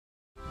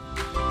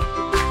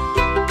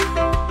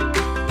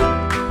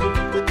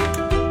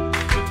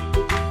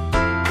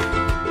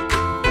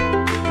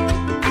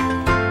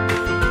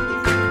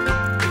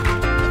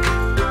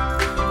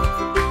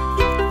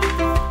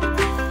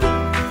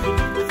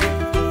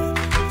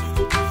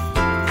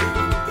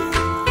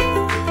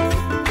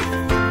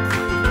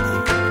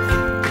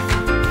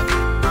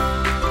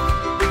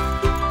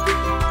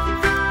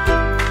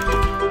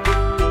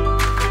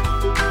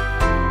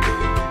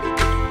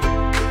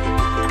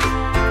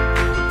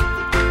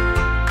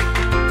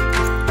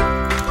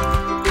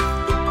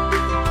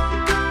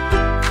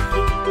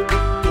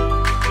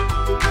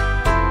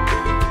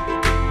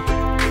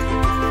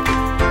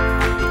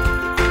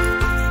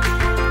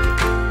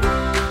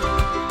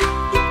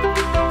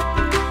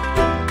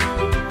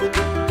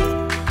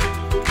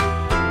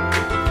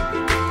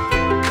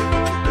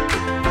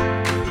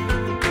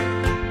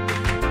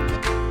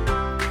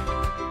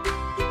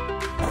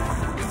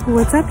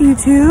What's up,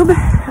 YouTube?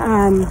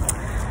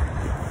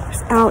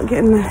 Just out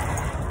getting the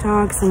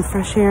dogs some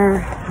fresh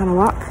air on a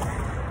walk,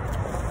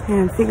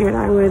 and figured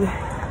I would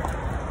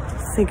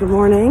say good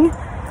morning.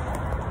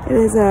 It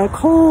is a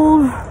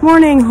cold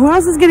morning. Who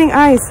else is getting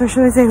ice? Or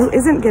should I say, who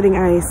isn't getting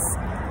ice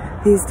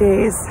these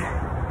days?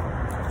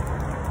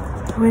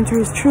 Winter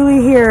is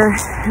truly here,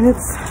 and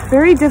it's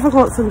very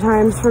difficult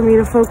sometimes for me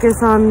to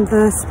focus on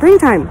the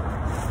springtime.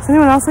 Is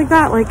anyone else like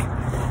that? Like,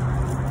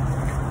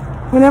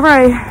 whenever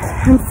I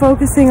am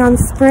focusing on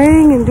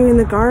spring and doing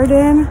the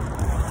garden,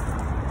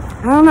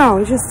 I don't know,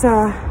 it just,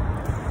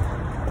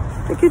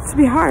 it gets to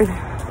be hard.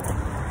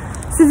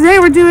 So today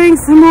we're doing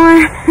some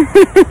more,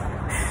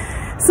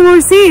 some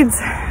more seeds.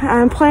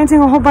 I'm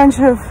planting a whole bunch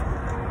of,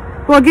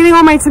 well, getting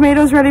all my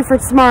tomatoes ready for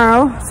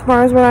tomorrow.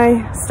 Tomorrow's when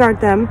I start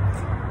them.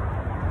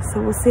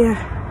 So we'll see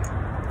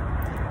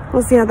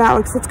how that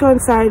looks. Let's go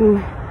inside, and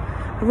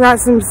I've got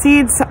some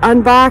seeds to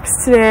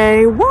unbox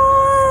today.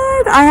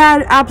 What? I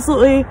had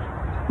absolutely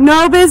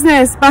no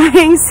business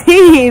buying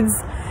seeds,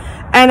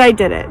 and I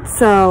did it.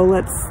 So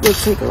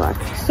let's take a look.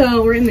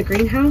 So we're in the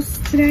greenhouse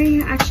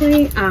today,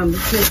 actually,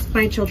 because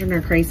my children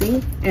are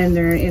crazy and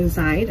they're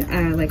inside,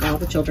 like all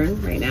the children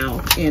right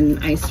now,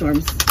 in ice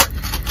storms.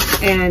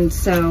 And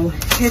so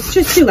it's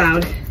just too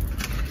loud.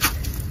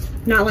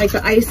 Not like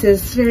the ice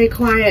is very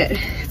quiet.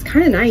 It's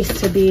kind of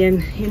nice to be in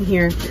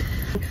here.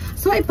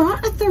 So I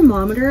bought a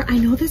thermometer. I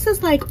know this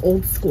is like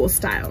old school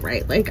style,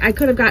 right? Like I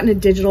could have gotten a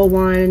digital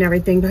one and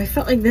everything, but I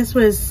felt like this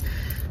was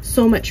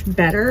so much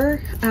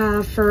better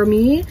for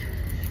me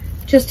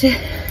just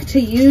to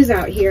use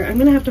out here. I'm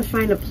gonna have to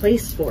find a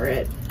place for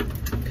it,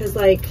 because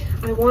like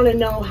I want to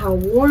know how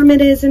warm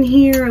it is in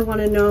here. I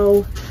want to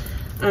know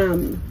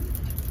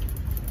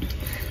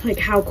like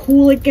how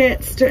cool it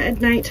gets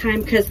at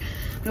nighttime, because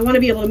I want to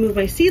be able to move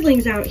my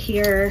seedlings out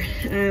here,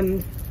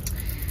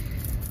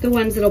 the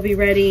ones that'll be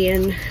ready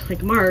in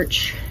like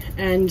March,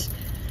 and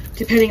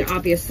depending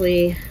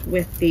obviously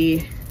with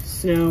the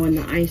snow and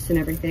the ice and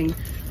everything,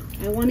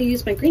 I want to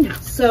use my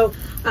greenhouse. So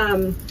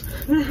I'm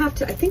gonna have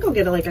to, I think I'll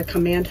get like a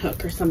command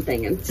hook or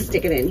something and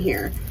stick it in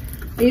here.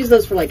 I use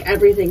those for like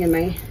everything in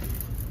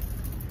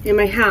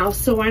my house,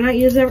 so why not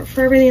use it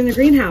for everything in the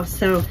greenhouse?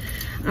 So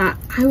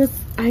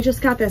I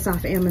just got this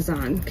off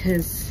Amazon,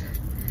 because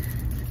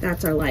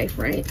that's our life,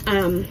 right?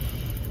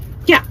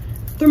 Yeah,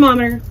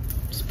 thermometer,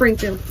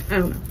 Springfield, I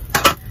don't know.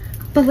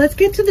 But let's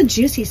get to the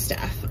juicy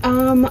stuff.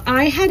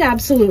 I had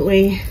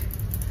absolutely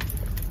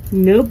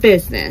no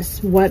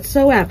business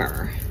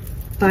whatsoever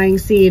buying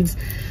seeds,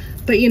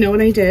 but you know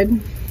what I did?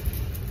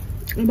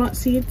 I bought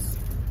seeds.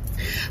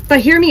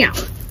 But hear me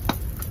out,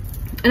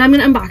 and I'm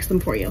gonna unbox them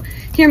for you.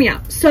 Hear me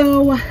out.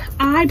 So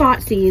I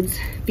bought seeds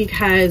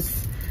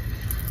because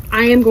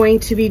I am going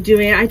to be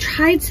doing, I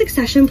tried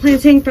succession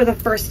planting for the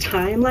first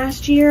time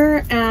last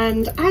year,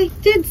 and I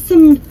did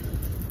some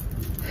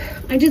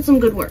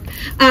good work.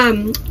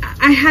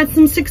 I had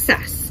some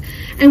success.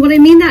 And what I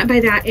mean by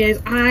that is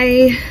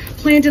I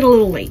planted a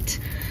little late,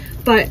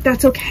 but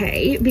that's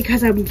okay,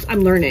 because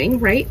I'm learning,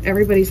 right?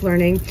 Everybody's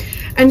learning.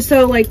 And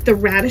so like the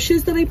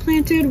radishes that I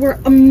planted were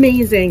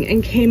amazing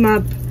and came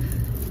up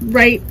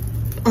right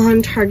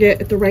on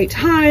target at the right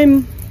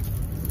time.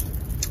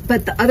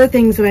 But the other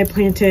things that I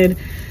planted,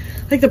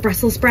 like the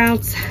Brussels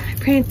sprouts,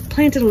 I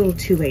planted a little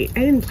too late.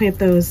 I didn't plant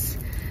those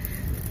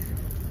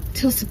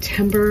till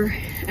September,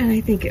 and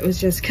I think it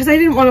was just because I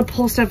didn't want to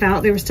pull stuff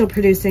out. They were still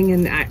producing,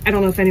 and I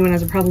don't know if anyone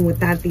has a problem with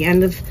that at the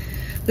end of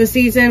the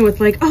season, with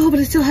like, oh, but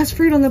it still has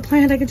fruit on the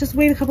plant, I could just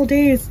wait a couple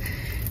days.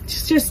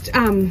 It's just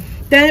then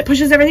it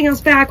pushes everything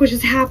else back, which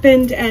has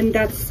happened, and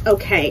that's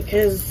okay,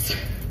 because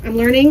I'm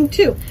learning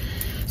too.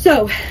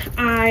 So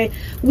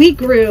we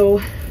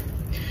grew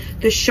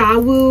the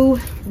Shawu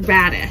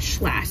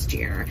radish last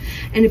year,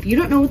 and if you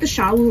don't know what the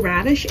Shawu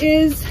radish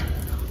is,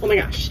 oh my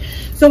gosh.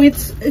 So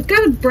it's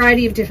got a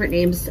variety of different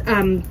names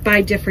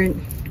by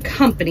different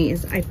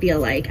companies, I feel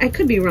like. I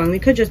could be wrong, they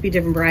could just be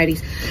different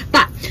varieties,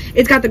 but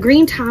it's got the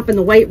green top and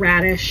the white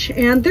radish,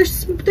 and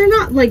they're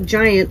not like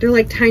giant, they're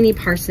like tiny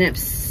parsnip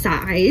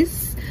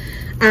size.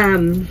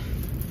 I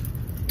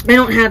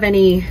don't have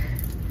any,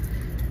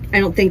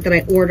 I don't think that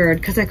I ordered,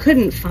 because I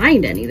couldn't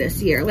find any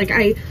this year. Like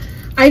I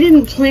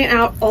didn't plant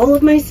out all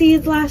of my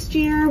seeds last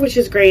year, which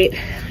is great.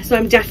 So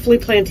I'm definitely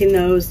planting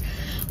those.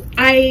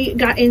 I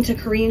got into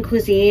Korean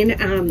cuisine,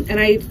 and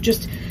I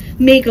just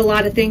make a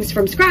lot of things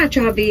from scratch,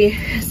 obvi.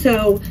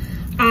 So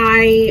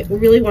I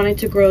really wanted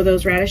to grow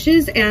those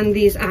radishes, and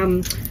these,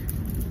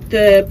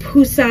 the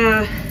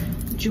Pusa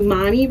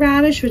Jumani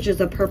radish, which is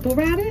a purple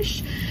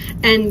radish.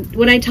 And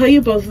when I tell you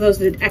both of those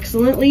did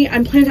excellently, I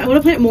want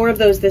to plant more of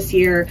those this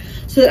year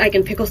so that I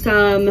can pickle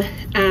some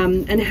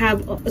and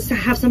have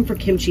some for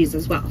kimchi's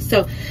as well.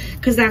 So,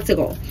 because that's a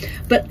goal.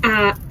 But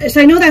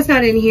so I know that's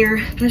not in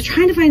here, but I was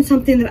trying to find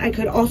something that I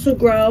could also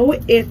grow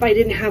if I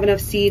didn't have enough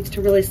seeds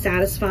to really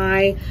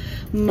satisfy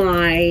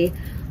my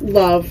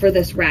love for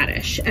this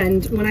radish.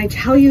 And when I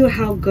tell you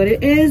how good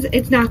it is,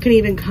 it's not going to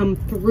even come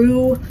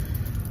through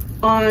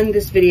on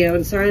this video.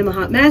 And sorry, I'm a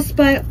hot mess,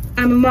 but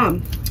I'm a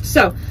mom.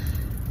 So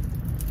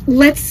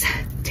let's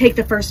take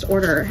the first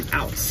order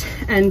out.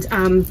 And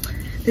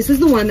this is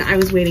the one that I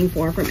was waiting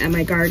for from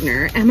M.I.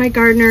 Gardner. M.I.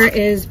 Gardner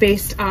is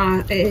based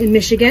in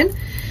Michigan.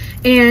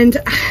 And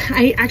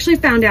I actually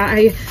found out,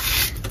 I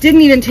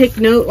didn't even take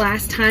note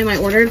last time I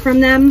ordered from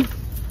them.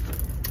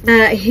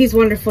 He's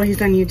wonderful,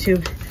 he's on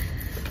YouTube.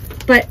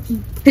 But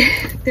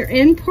they're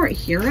in Port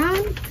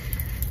Huron.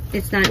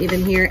 It's not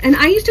even here. And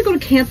I used to go to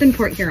camp in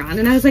Port Huron,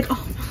 and I was like,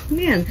 oh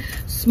man,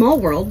 small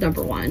world,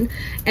 number one.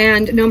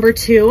 And number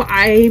two,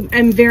 I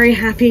am very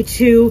happy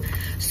to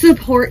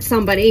support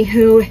somebody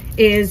who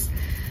is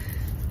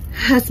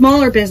a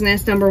smaller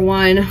business, number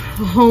one, a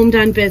home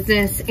done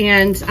business,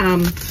 and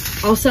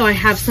also I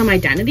have some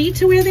identity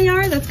to where they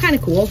are. That's kind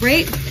of cool,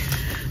 right?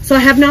 So I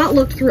have not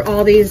looked through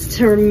all these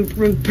to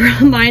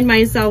remind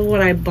myself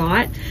what I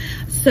bought.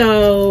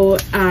 So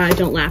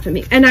don't laugh at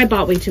me. And I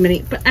bought way too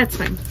many, but that's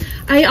fine.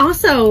 I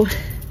also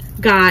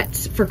got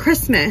for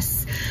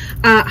Christmas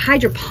a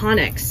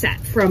hydroponics set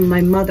from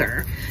my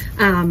mother,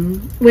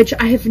 which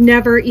I have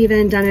never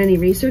even done any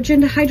research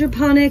into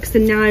hydroponics.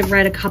 And now I've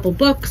read a couple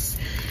books,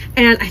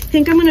 and I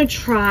think I'm going to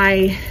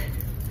try,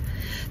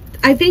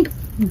 I think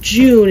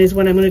June is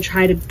when I'm going to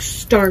try to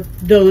start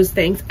those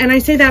things. And I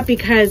say that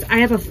because I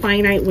have a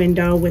finite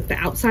window with the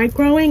outside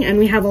growing, and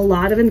we have a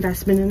lot of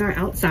investment in our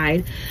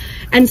outside.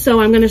 And so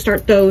I'm going to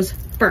start those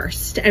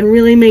first and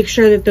really make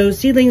sure that those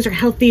seedlings are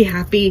healthy,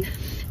 happy,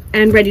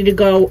 and ready to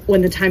go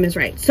when the time is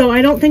right. So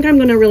I don't think I'm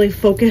going to really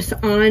focus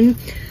on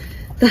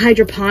the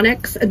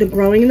hydroponics, the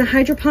growing in the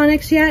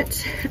hydroponics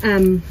yet.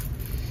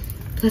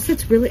 Plus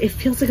it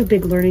feels like a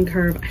big learning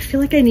curve. I feel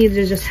like I need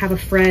to just have a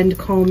friend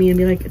call me and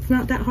be like, it's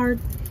not that hard.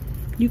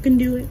 You can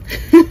do it.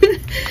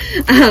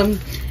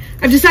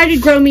 I've decided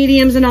to grow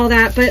mediums and all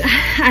that, but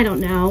I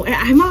don't know.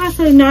 I'm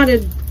also not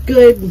a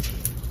good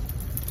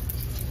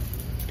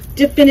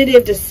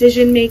definitive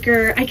decision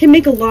maker. I can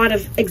make a lot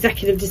of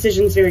executive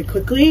decisions very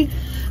quickly,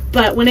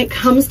 but when it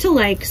comes to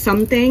like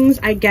some things,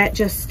 I get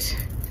just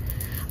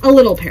a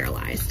little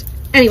paralyzed.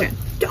 Anyway,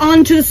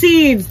 on to the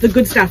seeds, the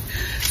good stuff.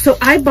 So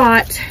I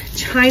bought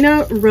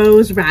China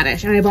Rose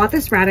radish, and I bought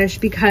this radish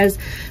because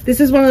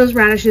this is one of those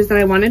radishes that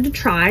I wanted to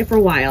try for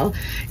a while.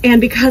 And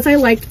because I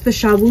liked the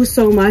Shawu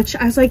so much,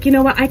 I was like, you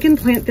know what, I can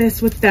plant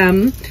this with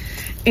them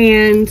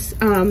and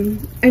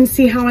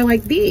see how I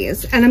like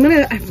these. And I'm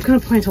gonna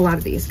plant a lot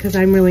of these because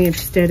I'm really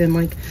interested in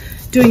like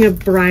doing a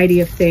variety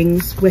of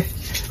things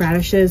with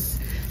radishes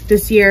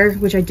this year,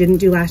 which I didn't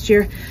do last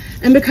year.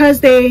 And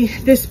because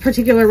this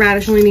particular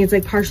radish only needs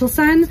like partial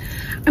sun,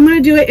 I'm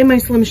gonna do it in my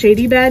Slim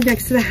Shady bed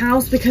next to the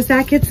house because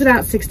that gets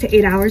about 6 to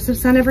 8 hours of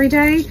sun every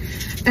day.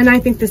 And I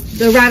think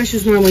the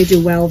radishes normally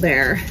do well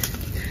there.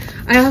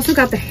 I also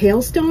got the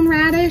hailstone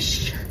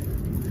radish.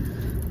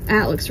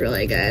 That looks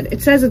really good.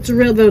 It says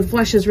the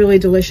flesh is really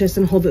delicious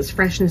and holds its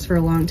freshness for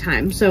a long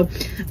time. So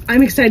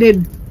I'm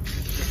excited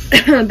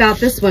about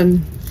this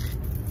one.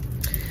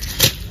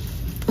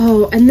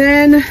 Oh, and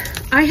then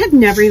I had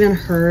never even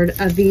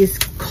heard of these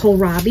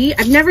kohlrabi.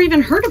 I've never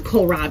even heard of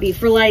kohlrabi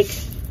for like,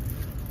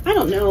 I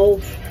don't know.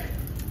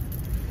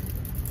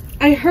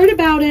 I heard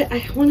about it,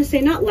 I want to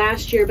say not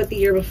last year, but the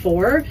year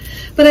before,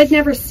 but I'd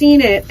never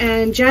seen it.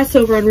 And Jess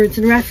over on Roots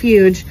and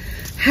Refuge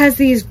has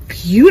these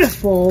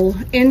beautiful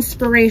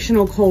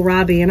inspirational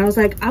kohlrabi, and I was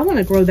like, I want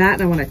to grow that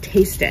and I want to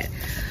taste it.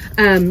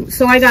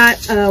 So I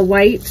got a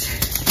white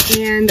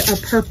and a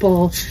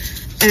purple,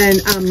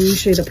 and let me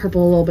show you the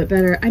purple a little bit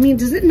better. I mean,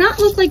 does it not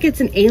look like it's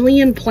an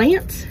alien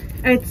plant?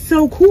 It's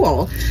so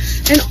cool.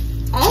 And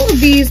all of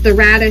these, the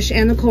radish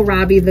and the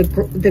kohlrabi,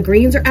 the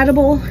greens are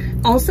edible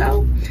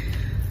also.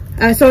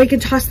 So I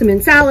could toss them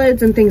in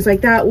salads and things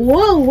like that.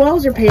 Whoa,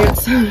 wowzer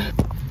pants.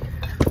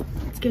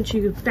 Let's get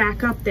you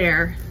back up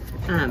there.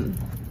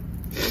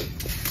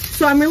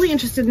 So I'm really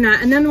interested in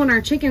that. And then when our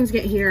chickens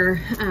get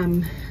here,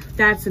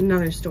 that's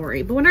another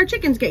story. But when our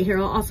chickens get here,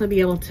 I'll also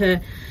be able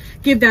to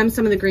give them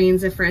some of the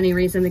greens if for any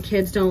reason the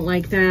kids don't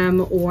like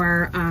them,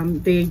 or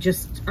they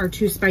just are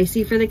too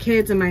spicy for the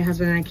kids and my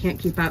husband and I can't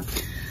keep up.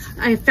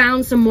 I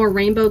found some more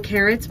rainbow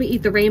carrots. We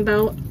eat the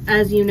rainbow,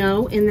 as you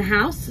know, in the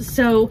house.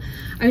 So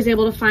I was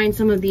able to find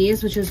some of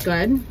these, which is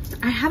good.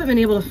 I haven't been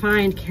able to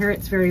find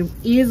carrots very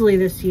easily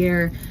this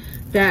year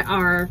that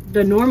are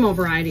the normal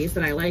varieties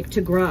that I like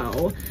to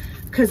grow,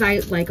 because I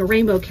like a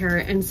rainbow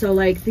carrot. And so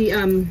like the,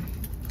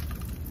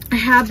 I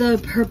have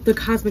the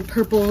cosmic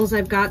purples,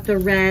 I've got the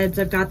reds,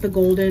 I've got the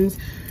goldens,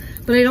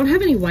 but I don't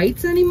have any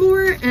whites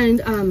anymore.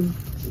 And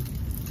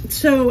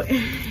so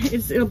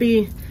it'll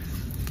be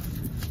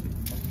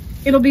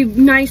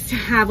nice to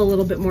have a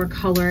little bit more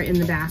color in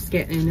the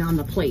basket and on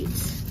the plate.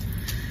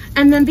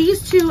 And then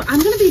these two,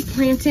 I'm going to be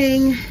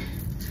planting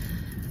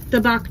the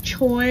bok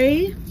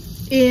choy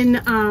in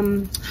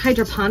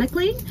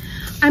hydroponically.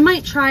 I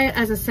might try it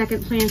as a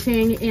second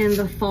planting in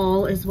the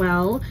fall as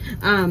well,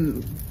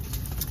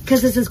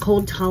 because this is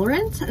cold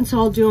tolerant, and so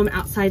I'll do them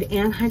outside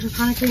and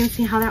hydroponically and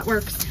see how that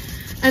works.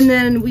 And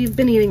then we've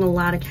been eating a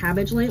lot of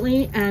cabbage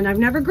lately, and I've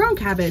never grown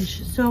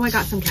cabbage, so I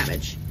got some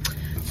cabbage.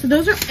 So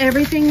those are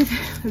everything.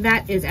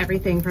 That is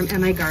everything from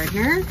M.I.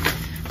 Gardner.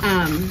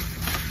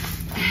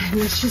 And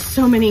there's just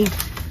so many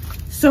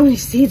so many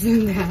seeds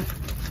in that.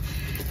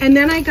 And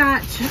then I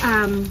got,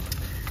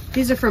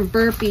 these are from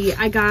Burpee.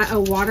 I got a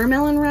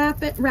watermelon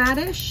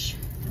radish,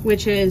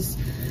 which is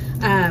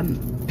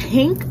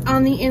pink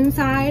on the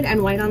inside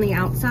and white on the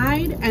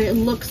outside, and it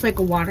looks like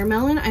a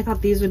watermelon. I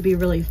thought these would be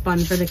really fun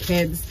for the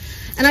kids.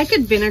 And I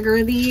could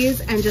vinegar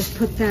these and just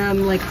put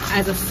them like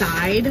as a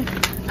side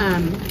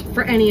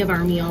for any of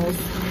our meals.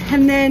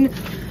 And then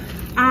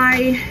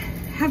I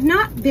have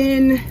not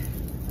been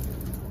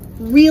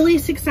really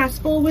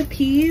successful with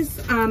peas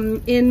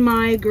in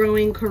my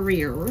growing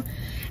career.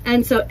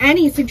 And so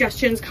any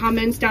suggestions,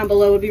 comments down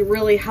below would be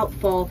really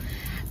helpful.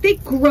 They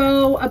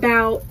grow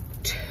about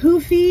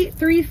 2 feet,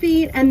 3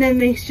 feet, and then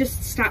they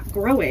just stop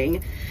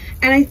growing.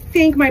 And I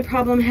think my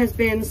problem has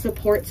been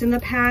supports in the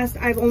past.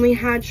 I've only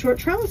had short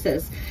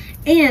trellises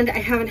and I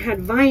haven't had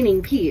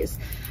vining peas.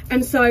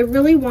 And so I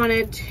really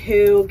wanted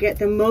to get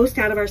the most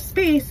out of our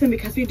space. And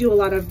because we do a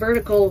lot of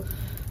vertical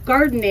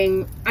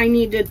gardening, I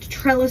need to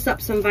trellis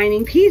up some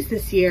vining peas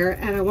this year,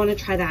 and I want to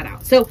try that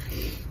out. So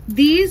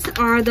these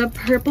are the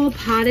purple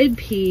potted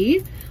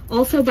pea,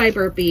 also by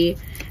Burpee.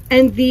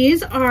 And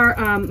these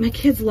are, my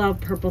kids love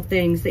purple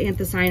things. The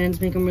anthocyanins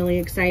make them really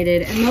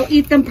excited, and they'll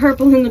eat them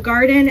purple in the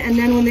garden, and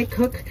then when they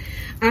cook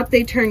up,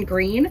 they turn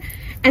green.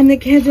 And the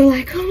kids are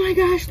like, oh my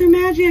gosh, they're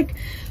magic.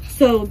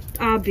 So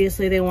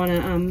obviously they want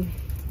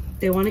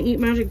to eat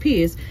magic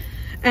peas.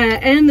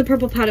 And the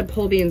purple potted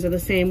pole beans are the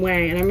same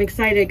way, and I'm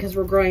excited because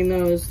we're growing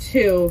those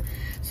too.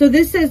 So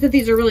this says that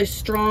these are really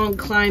strong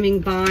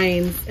climbing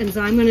vines, and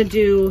so I'm going to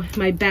do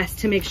my best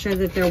to make sure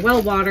that they're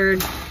well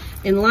watered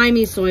in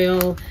limey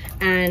soil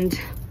and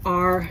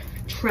are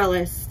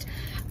trellised.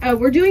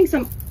 We're doing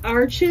some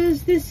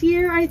arches this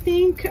year, I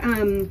think,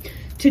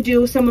 to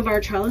do some of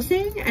our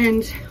trellising,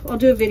 and I'll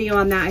do a video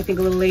on that, I think,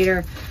 a little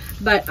later,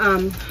 but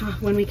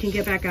when we can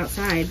get back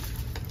outside.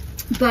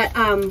 But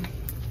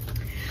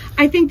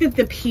I think that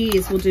the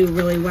peas will do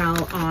really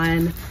well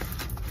on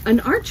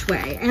an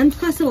archway, and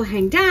plus it'll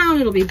hang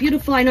down, it'll be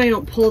beautiful. I know you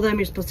don't pull them,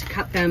 you're supposed to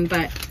cut them,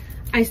 but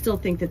I still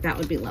think that that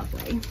would be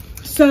lovely.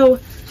 So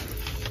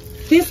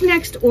this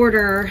next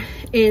order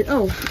is,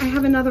 oh, I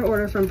have another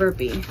order from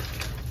Burpee.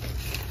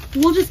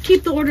 We'll just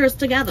keep the orders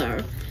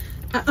together.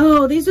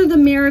 Oh, these are the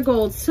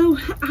marigolds. So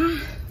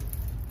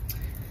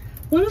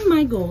one of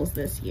my goals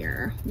this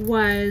year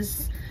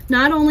was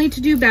not only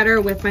to do better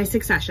with my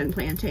succession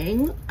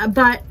planting,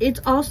 but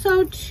it's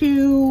also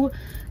to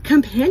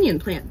companion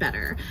plant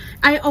better.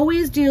 I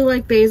always do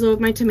like basil with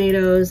my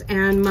tomatoes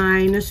and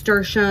my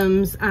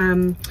nasturtiums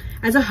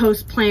as a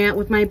host plant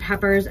with my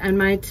peppers and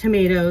my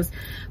tomatoes.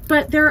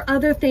 But there are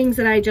other things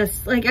that I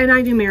just like, and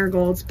I do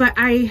marigolds, but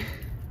I'm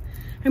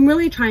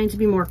really trying to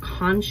be more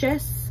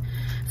conscious.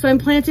 So I'm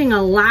planting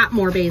a lot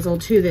more basil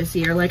too this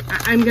year. Like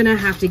I'm gonna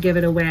have to give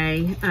it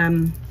away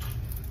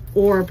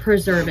or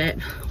preserve it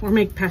or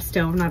make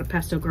pesto. I'm not a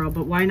pesto girl,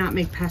 but why not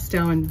make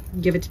pesto and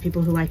give it to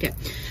people who like it?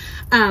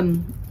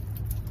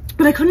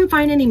 But I couldn't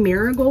find any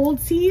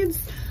marigold seeds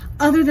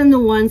other than the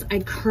ones I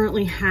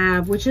currently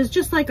have, which is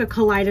just like a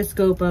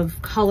kaleidoscope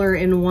of color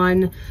in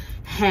one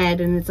head,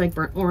 and it's like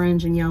burnt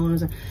orange and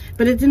yellows,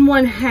 but it's in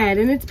one head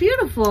and it's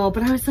beautiful.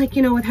 But I was like,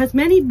 you know, with as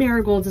many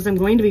marigolds as I'm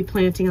going to be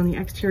planting on the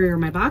exterior of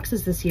my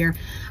boxes this year,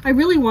 I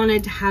really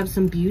wanted to have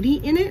some beauty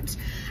in it.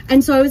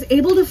 And so I was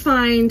able to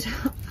find,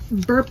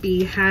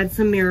 Burpee had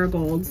some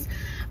marigolds,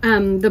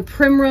 the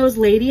Primrose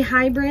Lady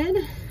hybrid.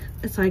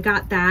 So I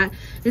got that.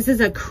 This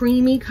is a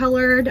creamy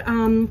colored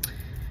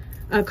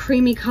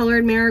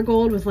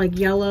marigold with like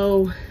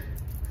yellow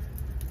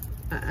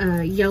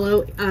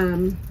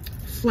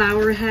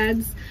flower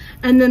heads.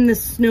 And then the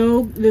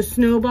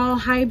snowball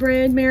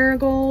hybrid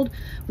marigold,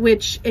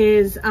 which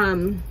is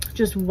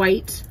just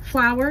white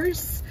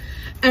flowers.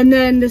 And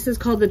then this is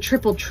called the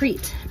Triple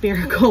Treat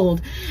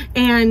marigold.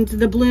 And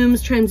the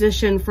blooms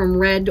transition from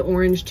red to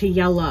orange to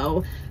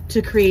yellow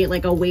to create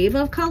like a wave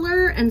of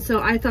color. And so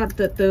I thought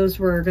that those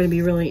were going to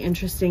be really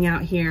interesting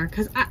out here,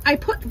 because I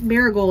put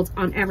marigolds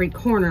on every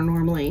corner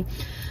normally,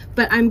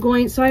 but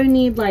so I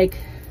need like,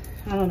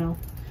 I don't know,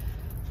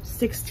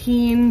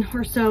 16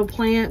 or so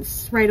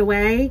plants right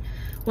away.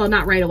 Well,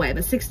 not right away,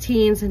 but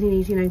 16,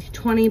 17, 18, 19,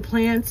 20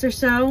 plants or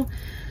so.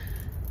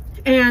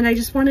 And I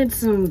just wanted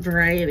some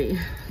variety.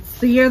 It's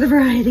the year of the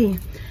variety.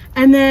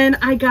 And then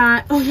I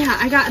got, oh yeah,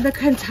 I got the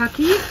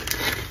Kentucky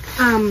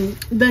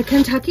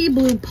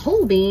blue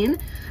pole bean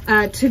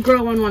to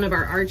grow on one of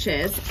our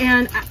arches.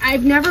 And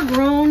I've never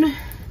grown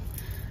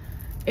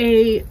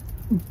a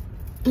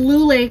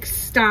Blue Lake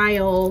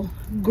style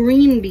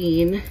green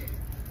bean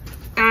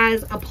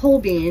as a pole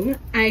bean.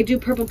 I do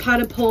purple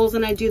potted poles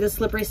and I do the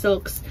slippery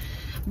silks,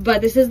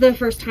 but this is the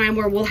first time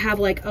where we'll have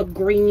like a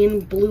green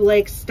Blue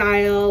Lake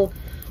style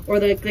or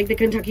the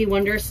Kentucky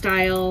Wonder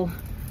style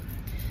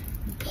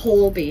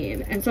pole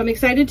bean. And so I'm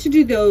excited to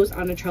do those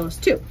on a trellis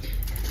too.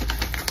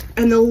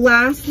 And the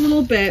last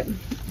little bit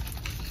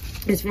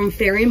is from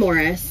Fairy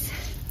Morris.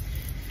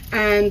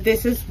 And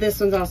this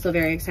one's also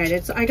very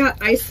excited. So I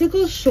got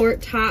icicle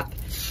short top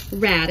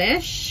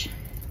radish.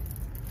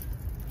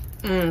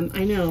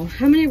 I know,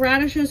 how many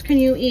radishes can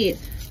you eat?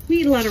 we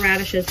eat a lot of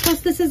radishes.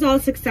 Plus this is all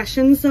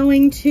succession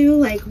sowing too.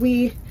 Like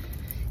we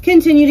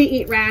continue to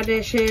eat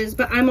radishes,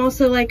 but I'm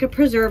also like a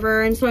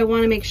preserver, and so I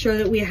want to make sure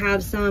that we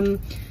have some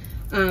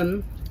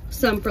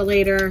for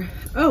later.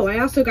 Oh, I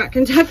also got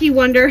Kentucky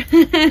Wonder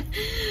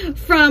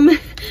from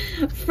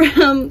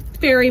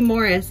Fairy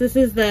Morris. This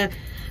is the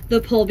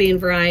pole bean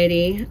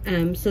variety,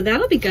 so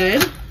that'll be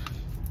good.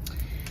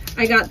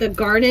 I got the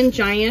Garden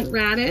Giant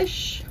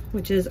Radish,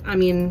 which is, I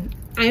mean,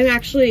 I'm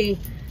actually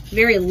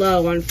very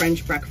low on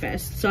French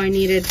breakfast, so I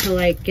needed to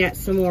like get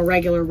some more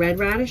regular red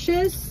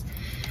radishes.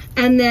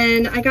 And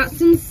then I got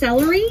some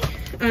celery,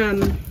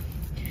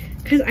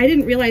 because I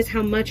didn't realize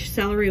how much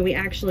celery we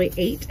actually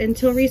ate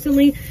until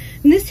recently.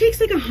 And this takes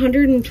like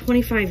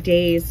 125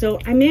 days, so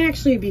I may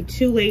actually be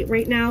too late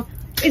right now.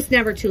 It's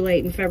never too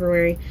late in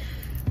February,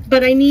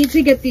 but I need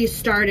to get these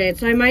started.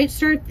 So I might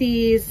start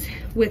these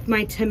with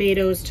my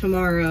tomatoes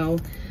tomorrow.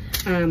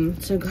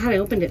 So glad I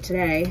opened it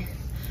today.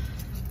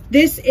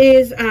 This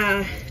is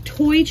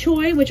Toy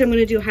Choy, which I'm going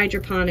to do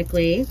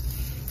hydroponically.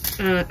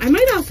 I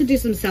might also do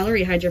some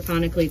celery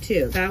hydroponically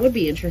too. That would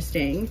be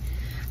interesting.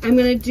 I'm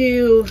going to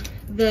do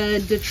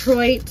the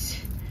Detroit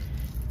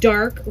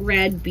Dark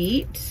Red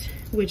Beet,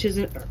 which is,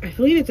 I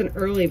believe it's an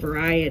early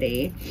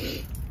variety.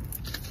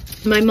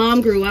 My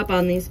mom grew up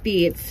on these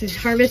beets. It's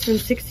harvest in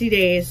 60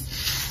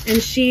 days,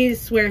 and she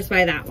swears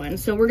by that one.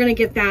 So we're going to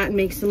get that and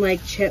make some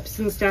like chips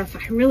and stuff.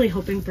 I'm really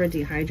hoping for a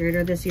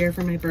dehydrator this year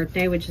for my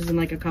birthday, which is in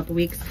like a couple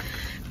weeks,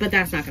 but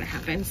that's not going to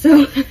happen.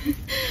 So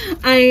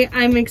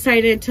I'm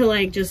excited to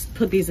like just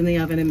put these in the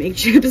oven and make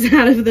chips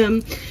out of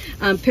them,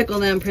 pickle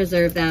them,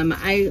 preserve them.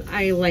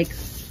 I like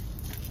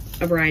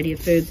a variety of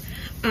foods.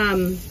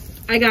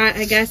 I got,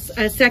 I guess,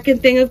 a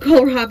second thing of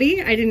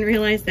kohlrabi. I didn't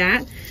realize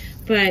that,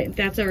 but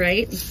that's all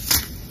right.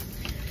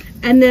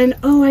 And then,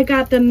 oh, I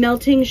got the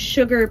melting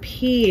sugar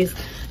peas.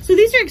 So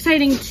these are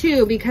exciting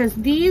too, because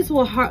these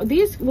are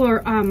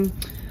going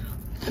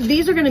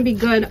to be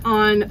good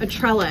on a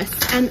trellis.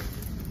 And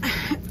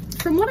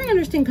from what I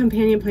understand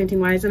companion planting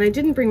wise, and I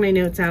didn't bring my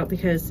notes out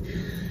because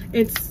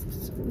it's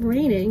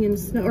raining and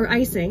snow or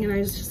icing, and I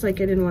was just like,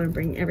 I didn't want to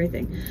bring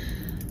everything.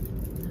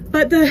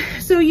 But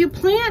so you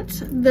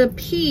plant the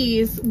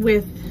peas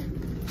with,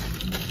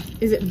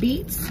 is it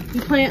beets?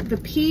 You plant the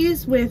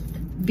peas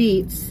with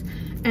beets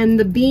and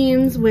the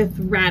beans with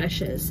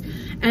radishes.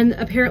 And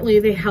apparently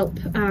they help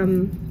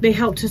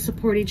to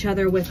support each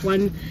other, with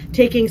one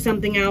taking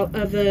something out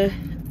of the,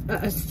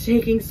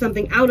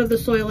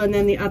 soil, and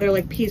then the other,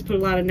 like peas put a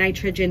lot of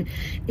nitrogen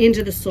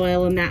into the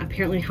soil, and that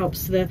apparently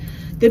helps the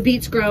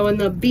beets grow. And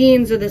the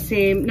beans are the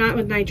same, not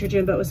with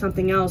nitrogen, but with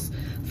something else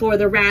for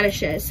the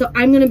radishes. So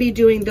I'm going to be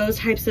doing those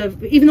types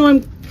of, even though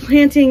I'm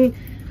planting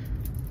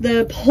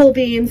the pole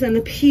beans and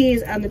the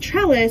peas on the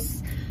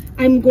trellis,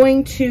 I'm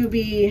going to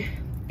be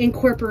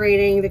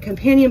incorporating the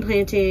companion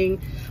planting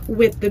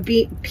with the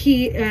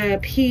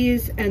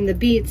peas and the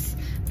beets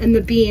and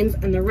the beans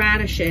and the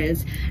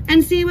radishes,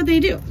 and see what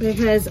they do,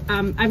 because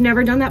I've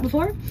never done that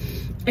before,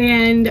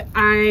 and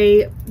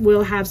I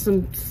will have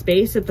some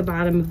space at the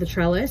bottom of the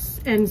trellis,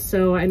 and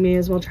so I may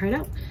as well try it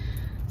out.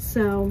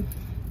 So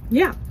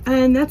yeah,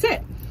 and that's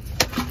it.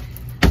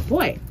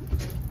 Boy,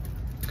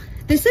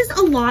 this is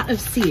a lot of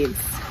seeds.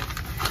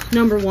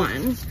 Number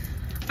one,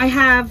 I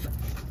have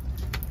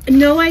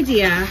no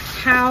idea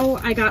how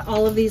I got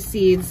all of these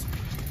seeds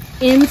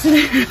into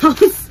the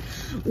house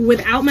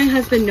without my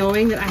husband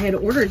knowing that I had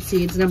ordered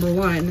seeds, number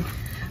one.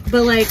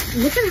 But like,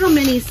 look at how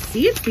many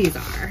seeds these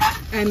are.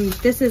 And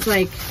this is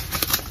like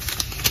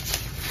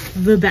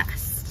the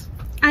best.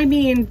 I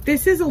mean,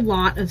 this is a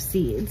lot of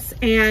seeds,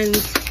 and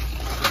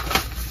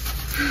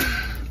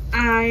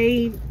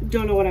I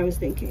don't know what I was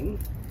thinking.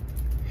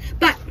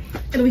 But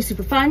it'll be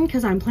super fun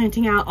because I'm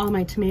planting out all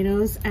my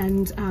tomatoes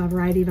and a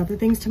variety of other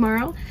things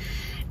tomorrow.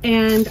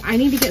 And I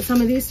need to get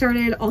some of these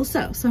started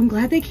also. So I'm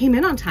glad they came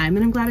in on time,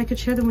 and I'm glad I could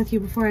share them with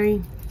you before I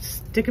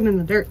stick them in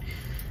the dirt.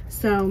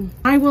 So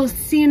I will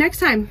see you next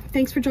time.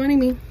 Thanks for joining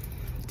me.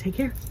 Take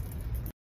care.